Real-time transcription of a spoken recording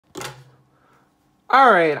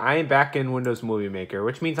Alright, I am back in Windows Movie Maker,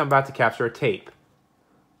 which means I'm about to capture a tape.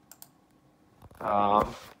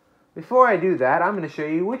 Before I do that, I'm going to show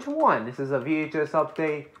you which one. This is a VHS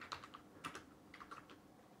update.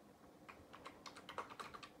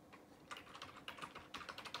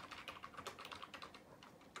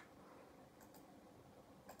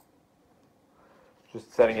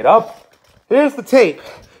 Just setting it up. Here's the tape.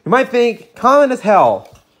 You might think, common as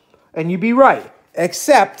hell. And you'd be right.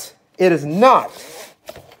 Except, it is not.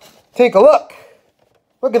 Take a look.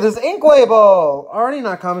 Look at this ink label. Already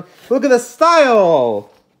not common. Look at the style.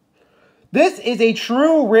 This is a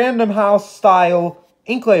true Random House style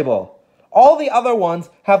ink label. All the other ones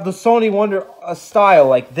have the Sony Wonder style,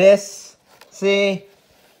 like this. See?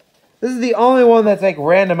 This is the only one that's like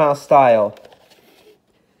Random House style.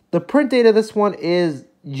 The print date of this one is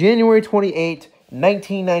January 28,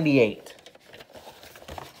 1998.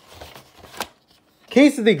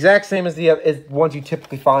 Case is the exact same as the ones you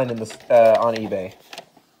typically find in this on eBay.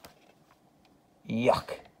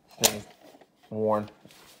 Yuck. This thing is worn.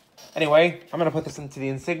 Anyway, I'm going to put this into the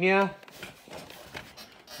insignia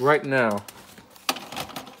right now.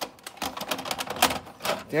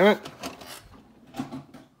 Damn it.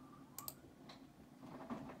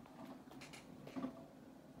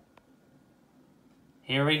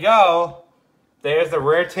 Here we go. There's the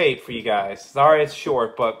rare tape for you guys. Sorry it's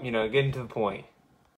short, but, you know, getting to the point.